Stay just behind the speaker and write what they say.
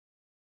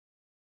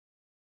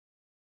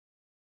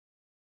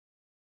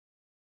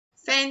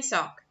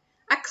Fansoc,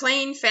 a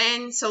clean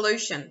fan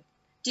solution.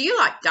 Do you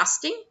like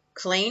dusting,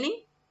 cleaning?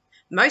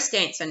 Most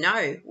answer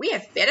no. We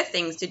have better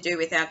things to do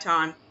with our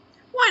time.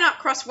 Why not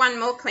cross one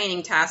more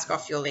cleaning task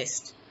off your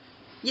list?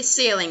 Your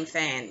ceiling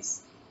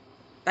fans.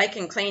 They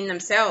can clean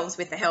themselves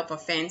with the help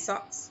of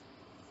Fansocs.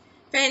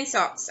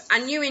 Fansocs, a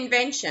new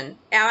invention,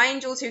 our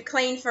angels who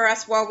clean for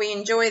us while we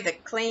enjoy the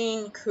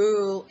clean,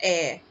 cool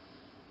air.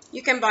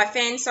 You can buy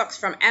Fansocs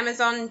from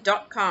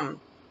Amazon.com.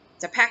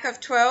 It's a pack of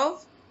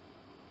 12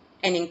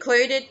 and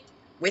included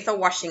with a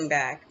washing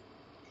bag.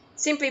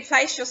 Simply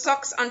place your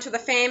socks onto the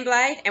fan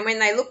blade, and when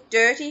they look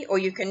dirty or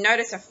you can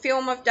notice a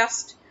film of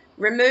dust,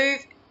 remove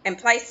and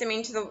place them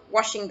into the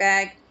washing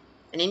bag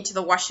and into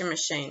the washing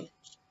machine.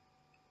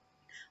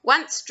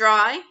 Once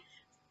dry,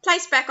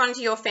 place back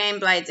onto your fan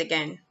blades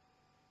again.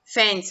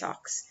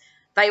 Fansocs.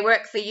 They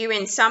work for you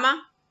in summer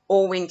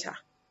or winter,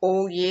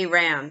 all year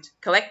round,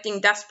 collecting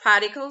dust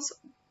particles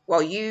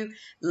while you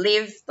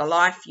live the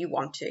life you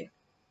want to.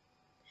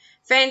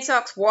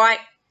 Fansocs White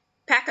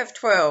pack of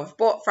 12,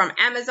 bought from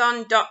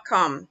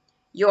Amazon.com,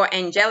 your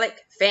angelic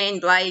fan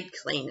blade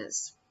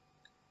cleaners.